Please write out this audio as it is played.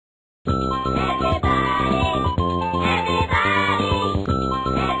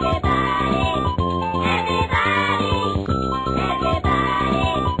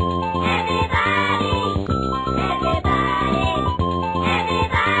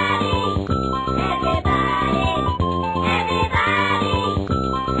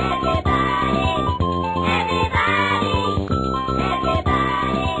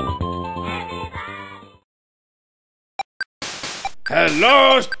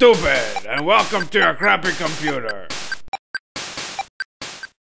Hello, stupid, and welcome to your crappy computer.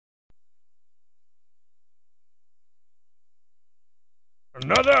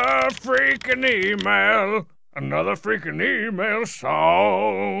 Another freaking email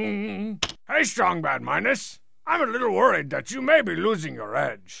song. Hey, Strong Bad Minus, I'm a little worried that you may be losing your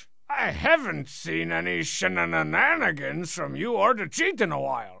edge. I haven't seen any shenanigans from you or the cheat in a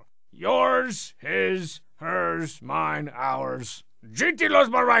while. Yours, his, hers, mine, ours. GT Los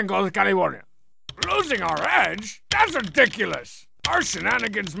Barrancos, California. Losing our edge? That's ridiculous. Our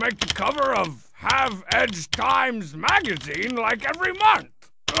shenanigans make the cover of Have Edge Times magazine like every month.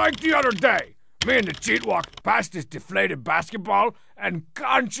 Like the other day, me and the cheat walked past this deflated basketball and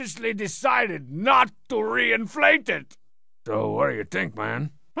consciously decided not to reinflate it. So what do you think,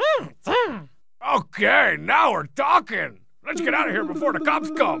 man? Okay, now we're talking. Let's get out of here before the cops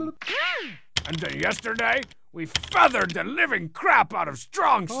come. And then yesterday, we feathered the living crap out of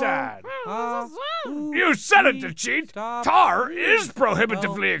Strong Sad. You said it, the cheat. Tar is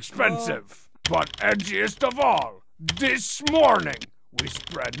prohibitively expensive. But edgiest of all, this morning, we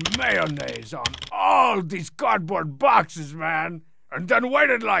spread mayonnaise on all these cardboard boxes, man. And then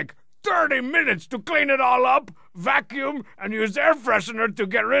waited like 30 minutes to clean it all up, vacuum, and use air freshener to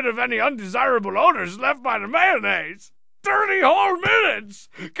get rid of any undesirable odors left by the mayonnaise. 30 whole minutes!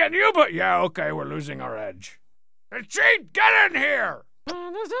 Can you but... Yeah, okay, we're losing our edge. The cheat, get in here!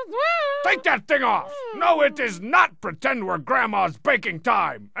 Take that thing off! No, it is not pretend we're Grandma's baking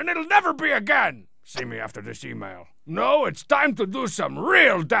time, and it'll never be again! See me after this email. No, it's time to do some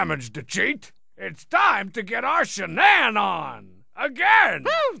real damage to cheat. It's time to get our shenan on! Again!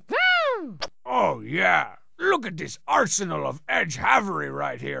 Oh, yeah. Look at this arsenal of edge havery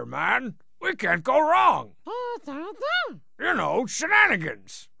right here, man. We can't go wrong. You know,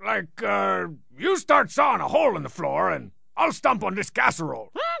 shenanigans. Like, you start sawing a hole in the floor and I'll stomp on this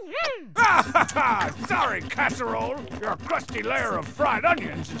casserole. Sorry, casserole. Your crusty layer of fried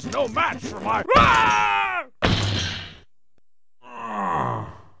onions is no match for my...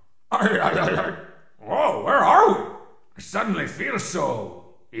 Whoa, where are we? I suddenly feel so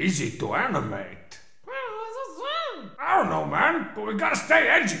easy to animate. I don't know, man, but we gotta stay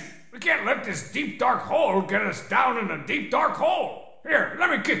edgy. We can't let this deep, dark hole get us down in a deep, dark hole. Here, let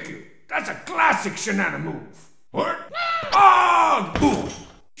me kick you. That's a classic shenan move. What? Oh!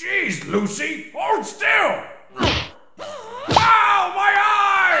 Jeez, Lucy, hold still! Ow, my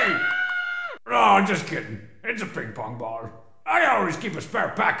eye! Oh, just kidding. It's a ping pong ball. I always keep a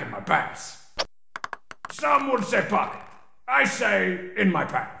spare pack in my pants. Some would say pocket. I say in my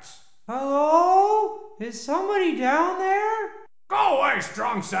pants. Hello? Is somebody down there? Go away,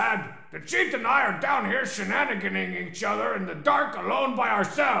 Strong Sad. The cheat and I are down here shenaniganing each other in the dark alone by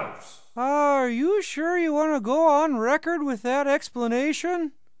ourselves. Are you sure you want to go on record with that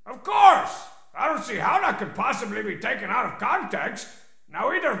explanation? Of course! I don't see how that could possibly be taken out of context.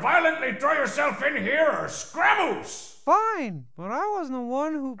 Now either violently throw yourself in here or scramoose. Fine, but I wasn't the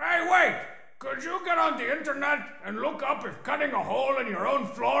one who... Hey, wait! Could you get on the internet and look up if cutting a hole in your own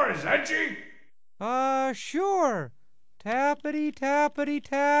floor is edgy? Sure. Tappity, tappity,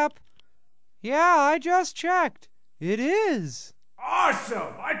 tap. Yeah, I just checked. It is.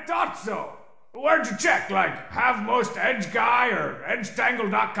 Awesome! I thought so. Where'd you check? Like Have Most Edge Guy or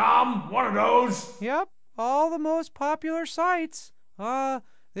EdgeTangle.com? One of those? Yep, all the most popular sites.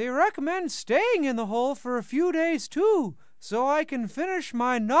 They recommend staying in the hole for a few days too, so I can finish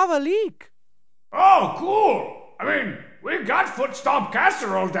my novelique. Oh, cool! I mean, we got foot stomp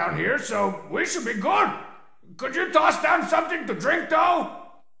casserole down here, so we should be good. Could you toss down something to drink, though?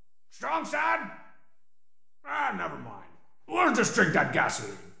 Strong Sad? Never mind. We'll just drink that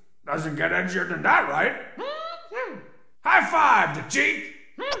gasoline. Doesn't get edgier than that, right? High five, the cheat!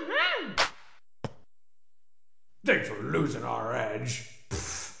 Thanks for losing our edge.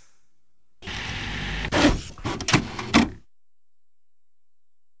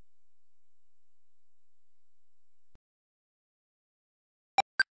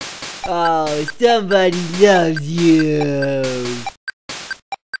 Oh, somebody loves you.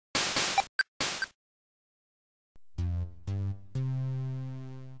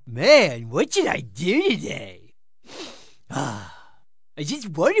 Man, what should I do today? I just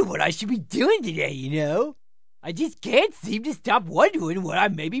wonder what I should be doing today, you know? I just can't seem to stop wondering what I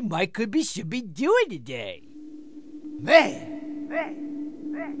maybe should be doing today. Man.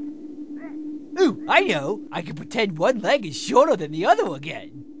 Ooh, I know. I can pretend one leg is shorter than the other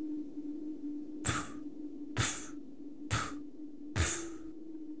again.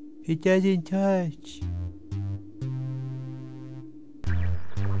 It doesn't touch.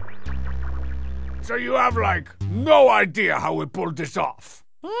 So you have, like, no idea how we pulled this off.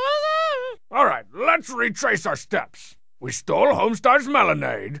 Alright, let's retrace our steps. We stole Homestar's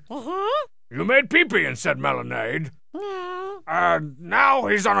melonade. You made pee-pee and said melonade. And now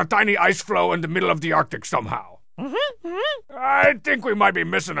he's on a tiny ice floe in the middle of the Arctic somehow. I think we might be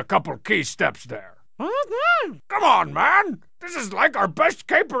missing a couple key steps there. Come on, man! This is like our best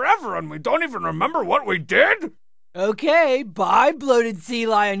caper ever and we don't even remember what we did? Okay, bye, bloated sea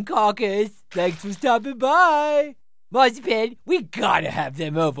lion caucus. Thanks for stopping by. Marzipan, we gotta have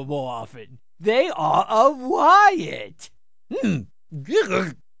them over more often. They are a riot.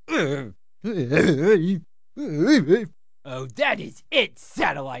 Oh, that is it,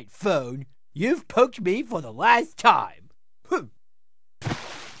 satellite phone. You've poked me for the last time.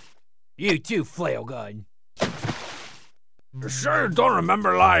 You too, flail gun. You sure you don't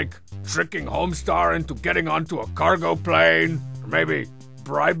remember, like, tricking Homestar into getting onto a cargo plane? Or maybe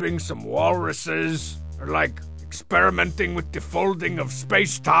bribing some walruses? Or, like, experimenting with the folding of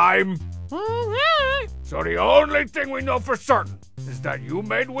space-time? So the only thing we know for certain is that you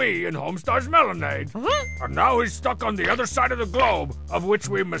made we in Homestar's melonade, and now he's stuck on the other side of the globe, of which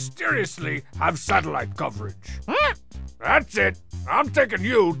we mysteriously have satellite coverage. That's it. I'm taking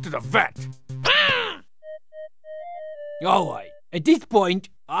you to the vet. Alright, at this point,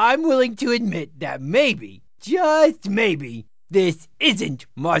 I'm willing to admit that maybe, just maybe, this isn't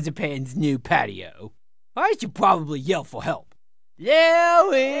Marzipan's new patio. I should probably yell for help.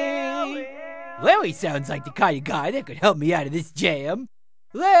 Larry! Larry sounds like the kind of guy that could help me out of this jam.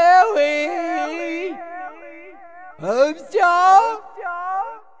 Larry! Homestar?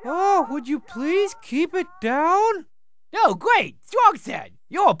 Oh, would you please keep it down? Oh, great! Strongson!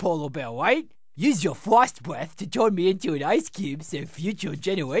 You're a polar bear, right? Use your frost breath to turn me into an ice cube so future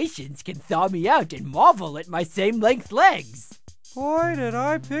generations can thaw me out and marvel at my same-length legs. Boy, did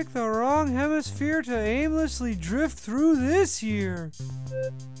I pick the wrong hemisphere to aimlessly drift through this year.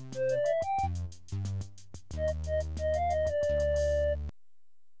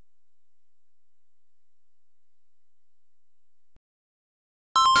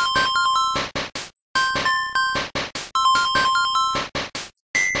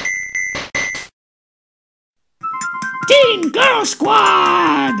 Teen Girl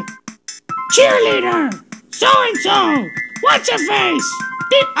Squad! Cheerleader! So-and-so! What's your face?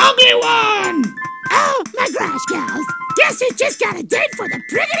 The ugly one! Oh, my gosh, gals. Guess who just got a date for the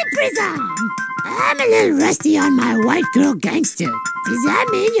Priggity Prism? I'm a little rusty on my white girl gangster. Does that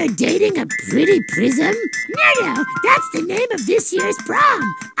mean you're dating a pretty prism? No, that's the name of this year's prom.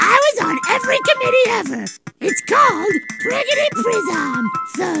 I was on every committee ever. It's called Priggity Prism,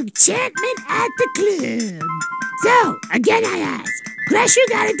 Thug Chantment at the Club. So, again I ask, guess who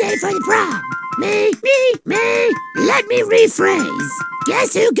got a date for the prom? Me. Let me rephrase.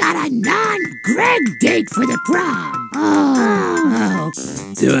 Guess who got a non-Greg date for the prom? Oh.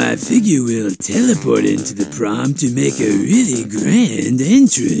 So I figure we'll teleport into the prom to make a really grand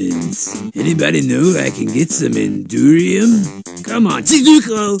entrance. Anybody know I can get some Endurium? Come on,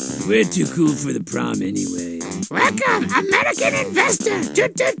 Chizuko! We're too cool for the prom anyway. Welcome, American investor, to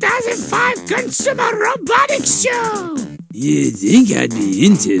 2005 Consumer Robotics Show! You'd think I'd be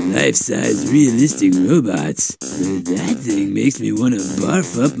into life-size realistic robots, but that thing makes me want to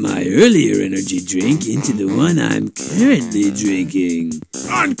barf up my earlier energy drink into the one I'm currently drinking.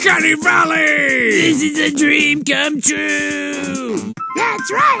 Uncanny Valley! This is a dream come true!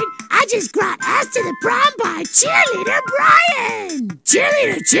 That's right! I just got asked to the prom by Cheerleader Brian!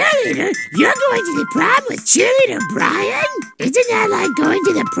 Cheerleader, you're going to the prom with Cheerleader Brian? Isn't that like going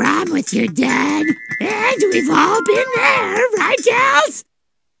to the prom with your dad? And we've all been there, right, gals?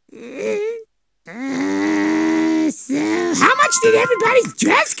 So how much did everybody's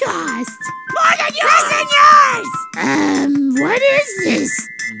dress cost? More than yours! What is this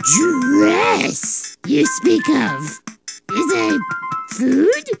dress you speak of? Is it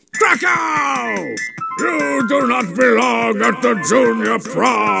food? Krakow! You do not belong at the junior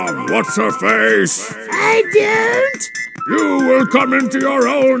prom, what's her face? I don't. You will come into your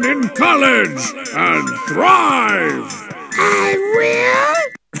own in college and thrive! I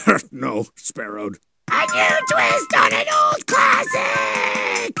will? No, Sparrowed. A new twist on an old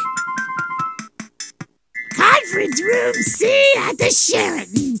classic! Conference Room C at the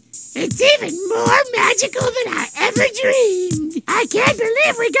Sheraton. It's even more magical than I ever dreamed. I can't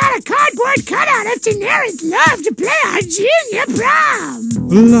believe we got a cardboard cutout of Daenerys Love to play our junior prom.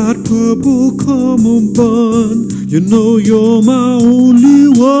 Light purple, come on, bun. You know you're my only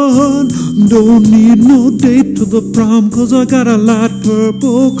one. Don't need no date to the prom, 'cause I got a light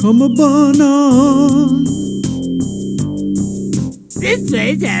purple, come on, bun on. This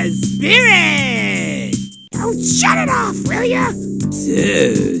place has spirit! just shut it off, will ya?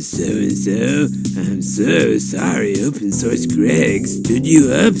 So-and-so, I'm so sorry Open Source Greg stood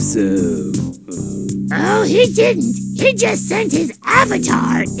you up so. Oh, he didn't. He just sent his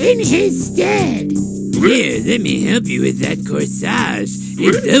avatar in his stead. Here, let me help you with that corsage.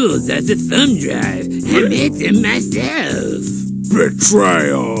 It doubles as a thumb drive. I made them myself.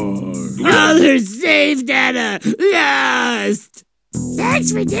 Betrayal! All her save data lost!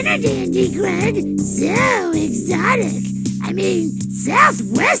 Thanks for dinner, Dandy Greg. So exotic. I mean,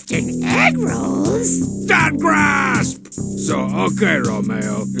 southwestern egg rolls. That grasp! So, okay,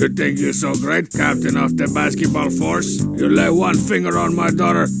 Romeo. You think you're so great, captain of the basketball force? You lay one finger on my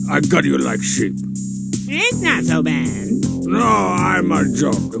daughter, I got you like sheep. It's not so bad. No, I'm a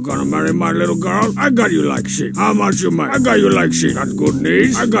joke. You're gonna marry my little girl? I got you like sheep. How much you make? I got you like sheep. Got good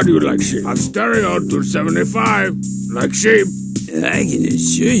knees? I got you like sheep. Have stereo 275. Like sheep. I can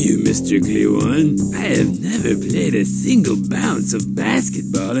assure you, Mr. Gleewan, I have never played a single bounce of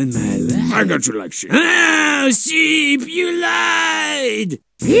basketball in my life. I got you like sheep. Oh, sheep, you lied!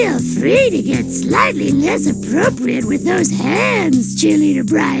 Feel free to get slightly less appropriate with those hands, cheerleader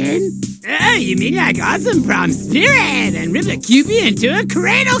Brian. Oh, you mean like awesome prom spirit and rip a cupie into a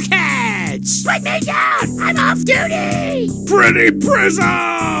cradle catch? Put me down! I'm off duty! Pretty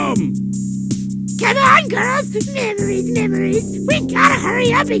prism! Come on, girls! Memories! We gotta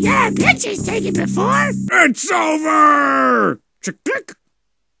hurry up and get our pictures taken before... It's over! Chick-click!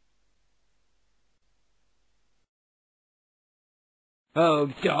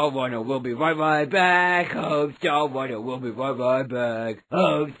 Homestar 1, we'll be right back. Homestar 1, we'll be right back.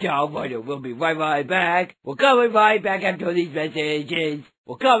 Homestar 1, we'll be right back. We're coming right back after these messages.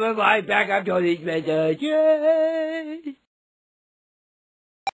 We're coming right back after these messages.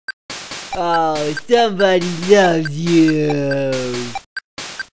 Oh, somebody loves you.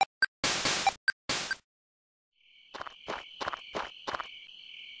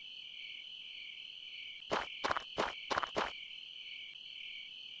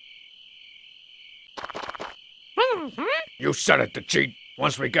 You said it to cheat.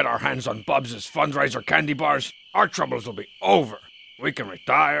 Once we get our hands on Bubs' fundraiser candy bars, our troubles will be over. We can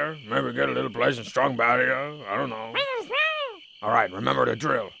retire, maybe get a little place in Strong Barrier, I don't know. Alright, remember the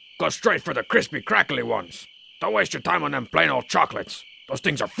drill. Go straight for the crispy, crackly ones. Don't waste your time on them plain old chocolates. Those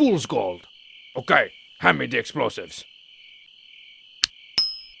things are fool's gold. Okay, hand me the explosives.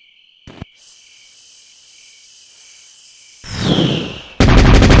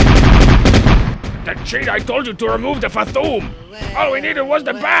 The cheat, I told you to remove the Fathom. All we needed was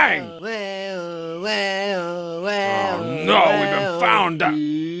the bang. Oh no, we've been found.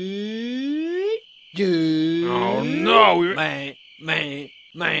 Oh no,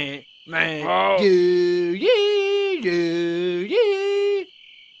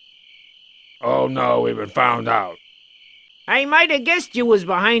 Oh no, we've been found out. I might have guessed you was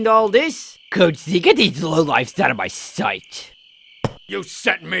behind all this. Coach Z, get these lowlifes out of my sight. You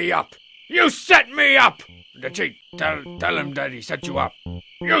set me up. You set me up! The cheat, tell him that he set you up.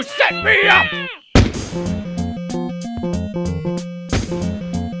 You set me up!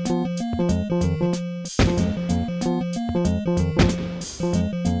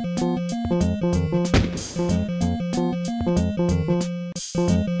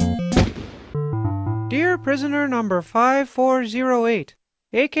 Dear prisoner number 5408,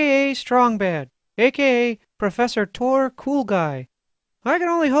 a.k.a. Strongbad, a.k.a. Professor Tor Cool Guy, I can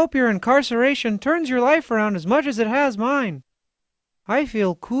only hope your incarceration turns your life around as much as it has mine. I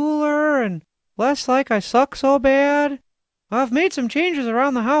feel cooler and less like I suck so bad. I've made some changes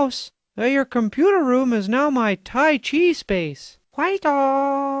around the house. Your computer room is now my Tai Chi space. Wait.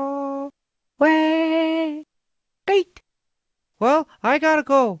 Well, I gotta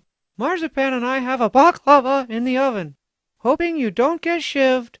go. Marzipan and I have a baklava in the oven. Hoping you don't get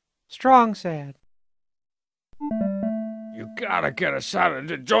shivved. Strong Sad. You gotta get us out of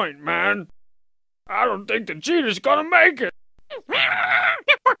the joint, man. I don't think the cheat is gonna make it.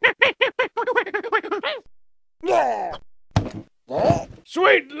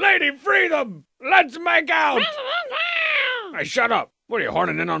 Sweet Lady Freedom, let's make out. Hey, shut up. What are you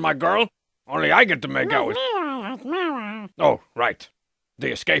horning in on my girl? Only I get to make out with... Oh, right.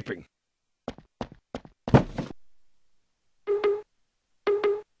 The escaping.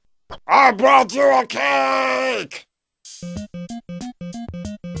 I brought you a cake!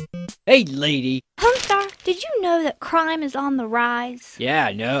 Hey, lady. Homestar, did you know that crime is on the rise? Yeah,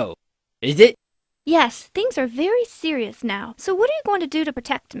 I know. Is it? Yes, things are very serious now. So what are you going to do to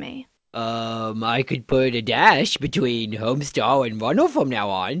protect me? I could put a dash between Homestar and Ronald from now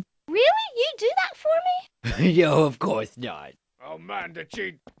on. Really? You do that for me? No, of course not. Oh man, the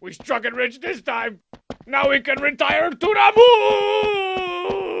cheat. We struck it rich this time. Now we can retire to the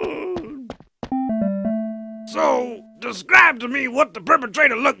moon! So, describe to me what the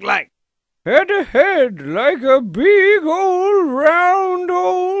perpetrator looked like. Had a head like a big old round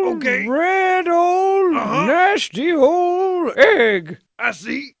old red old nasty old egg. I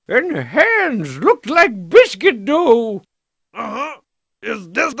see. And hands looked like biscuit dough. Is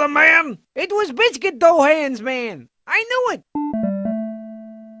this the man? It was biscuit dough hands, man. I knew it.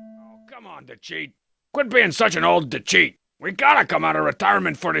 Oh, come on, DeCheat. Quit being such an old DeCheat. We gotta come out of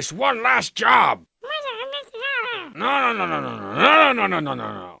retirement for this one last job.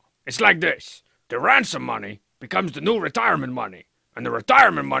 No. It's like this. The ransom money becomes the new retirement money. And the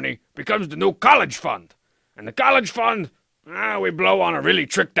retirement money becomes the new college fund. And the college fund, we blow on a really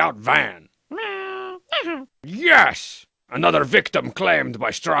tricked out van. Yes! Another victim claimed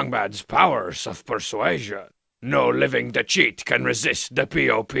by Strongbad's powers of persuasion. No living DeCheat can resist the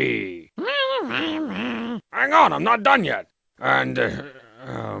P.O.P. Hang on, I'm not done yet. And,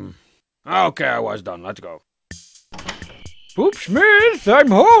 okay, I was done. Let's go. Poop Smith,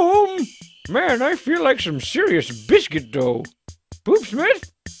 I'm home. Man, I feel like some serious biscuit dough. Poop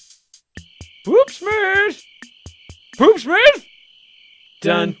Smith? Poop Smith? Poop Smith?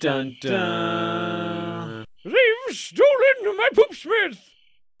 Dun dun dun. They've stolen my Poop Smith.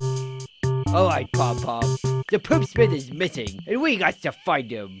 All right, Pom-Pom. The Poop Smith is missing, and we got to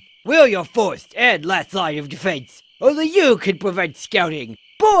find him. We're your first and last line of defense. Only you can prevent scouting.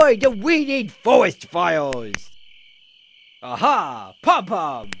 Boy, do we need forest fires. Aha!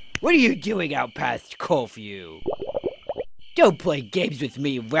 Pom-Pom! What are you doing out past curfew? Don't play games with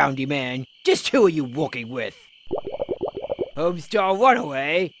me, Roundy Man. Just who are you working with? Homestar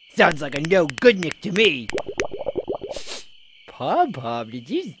Runaway? Sounds like a no-good-nick to me. Pom-Pom, did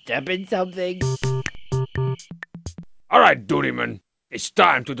you step in something? Alright, Dutyman. It's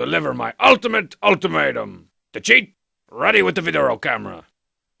time to deliver my ultimate ultimatum. DeCheat, ready with the video camera.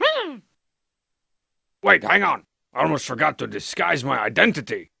 Wait, hang on. I almost forgot to disguise my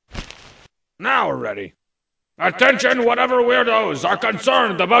identity. Now we're ready. Attention, whatever weirdos are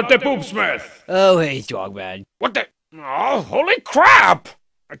concerned about the Poop Smith. Oh, hey, Strongman. What the? Oh, holy crap!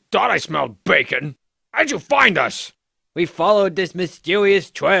 I thought I smelled bacon. How'd you find us? We followed this mysterious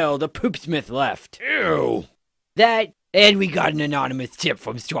trail the Poop Smith left. Ew. That, and we got an anonymous tip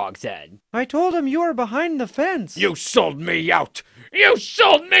from Strong's. I told him you were behind the fence. You sold me out! You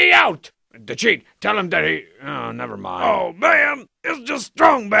sold me out! DeCheat, tell him that he... Oh, never mind. Oh, man, it's just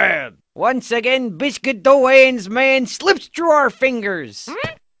strong bad. Once again, Biscuit Dough Hands Man slips through our fingers.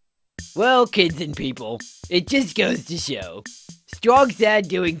 Well, kids and people, it just goes to show. Strong's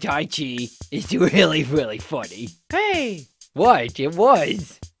doing Tai Chi is really, really funny. Hey! What? It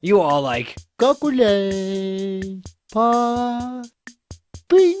was. You all like, Cockle, Pa,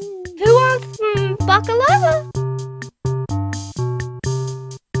 Bing. Who wants baklava?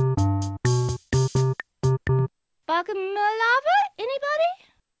 Baklava? Anybody?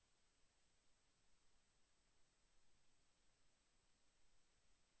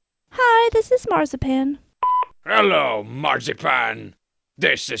 Hi, this is Marzipan. Hello, Marzipan.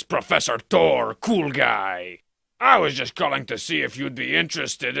 This is Professor Thor, cool guy. I was just calling to see if you'd be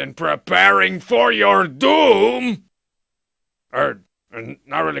interested in preparing for your doom.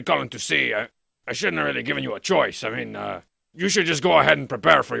 Not really calling to see. I shouldn't have really given you a choice. I mean, you should just go ahead and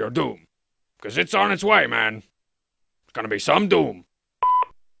prepare for your doom. 'Cause it's on its way, man. It's gonna be some doom.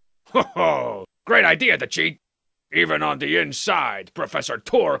 Ho ho! Great idea, DeCheat. Even on the inside, Professor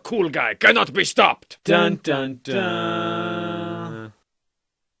Thor, cool guy, cannot be stopped. Dun dun dun.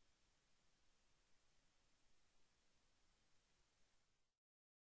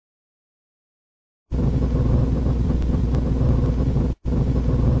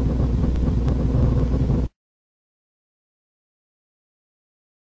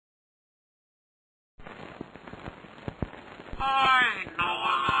 I know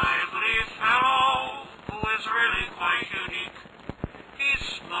a lively fellow who is really quite unique. He's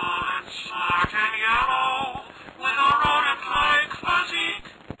small and smart and yellow, with a rodent-like physique.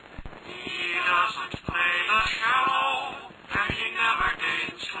 He doesn't play the shallow, and he never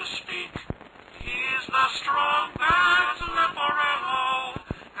deigns to speak. He's the strong man's Leporello,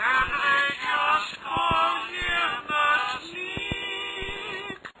 and they just call him the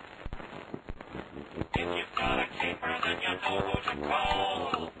Sneak. If you've got a caper, then you know who to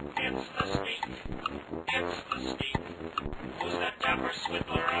call. It's the Sneak. It's the Sneak. Who's that dapper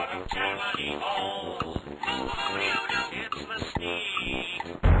swindler out of Tammany Hall? It's the Sneak.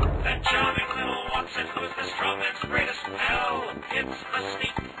 That charming little wants it? Who's the strongest, greatest pal? It's the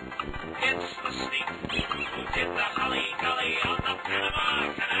sneak. It's the sneak. Who did the holly gully on the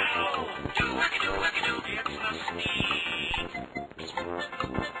Panama Canal? Do-wicky-do-wicky-do. It's the sneak.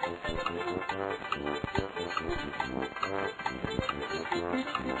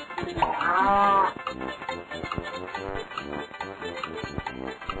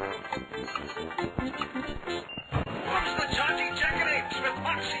 What's the jaunty jacket apes with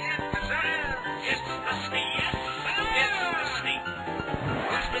Moxie and pizzazz? It's the sneak. It's the sneak.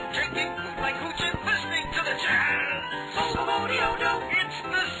 Who's been drinking like hoochie, listening to the jazz? So-so-mo-dee-oh-do. It's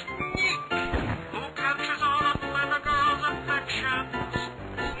the sneak. Who captures all of clever girls' affections?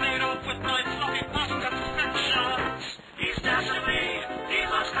 Made off with my fluffy confections. He's dastardly. He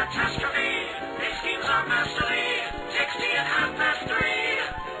loves catastrophe. His schemes are masterly. Takes tea and half mastery.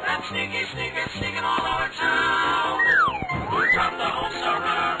 That sneaky sneak is sneaking all over town. Who dropped the Homestar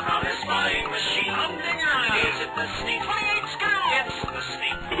runner from his spying machine? Is it the sneak? 28 scout. It's the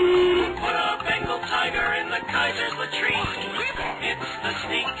sneak. Who put a Bengal tiger in the Kaiser's latrine? It's the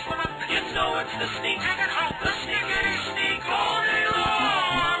sneak. You know it's the sneak. The sneakity sneak all day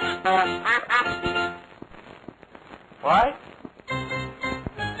long. What?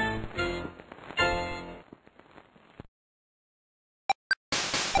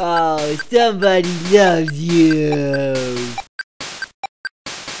 Oh, somebody loves you.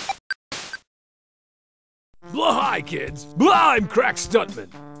 Blah, hi, kids. Blah, I'm Crack Stuntman.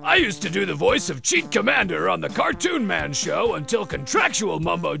 I used to do the voice of Cheat Commander on the Cartoon Man show until contractual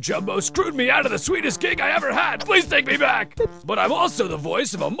mumbo-jumbo screwed me out of the sweetest gig I ever had. Please take me back. But I'm also the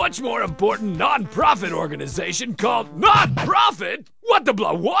voice of a much more important non-profit organization called Non-Profit? What the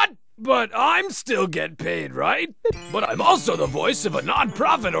blah, what? But I'm still get paid, right? But I'm also the voice of a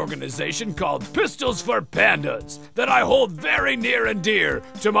non-profit organization called Pistols for Pandas that I hold very near and dear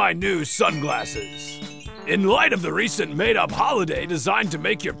to my new sunglasses. In light of the recent made-up holiday designed to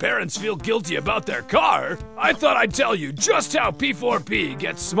make your parents feel guilty about their car, I thought I'd tell you just how P4P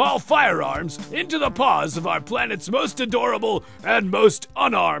gets small firearms into the paws of our planet's most adorable and most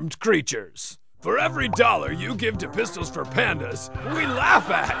unarmed creatures. For every $1 you give to Pistols for Pandas, we laugh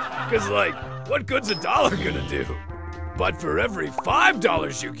at, 'cause like, what good's a dollar gonna do? But for every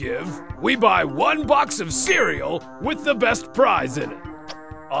 $5 you give, we buy 1 box of cereal with the best prize in it.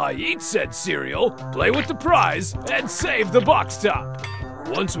 I eat said cereal, play with the prize, and save the box top.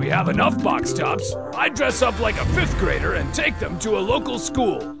 Once we have enough box tops, I dress up like a 5th grader and take them to a local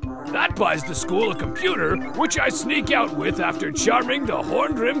school. That buys the school a computer, which I sneak out with after charming the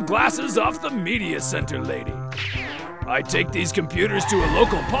horn-rimmed glasses off the media center lady. I take these computers to a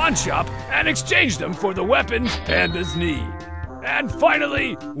local pawn shop and exchange them for the weapons pandas need. And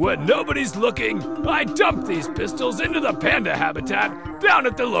finally, when nobody's looking, I dump these pistols into the panda habitat down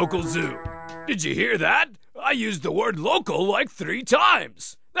at the local zoo. Did you hear that? I used the word local like 3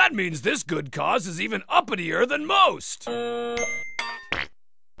 times. That means this good cause is even uppitier than most.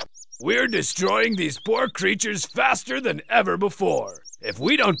 We're destroying these poor creatures faster than ever before. If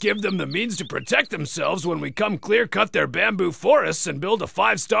we don't give them the means to protect themselves when we come clear-cut their bamboo forests and build a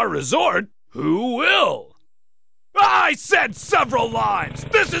 5-star resort, who will? I said several lines!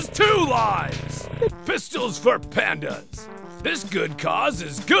 This is 2 lines! Pistols for Pandas. This good cause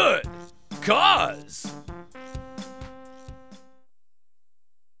is good. Cause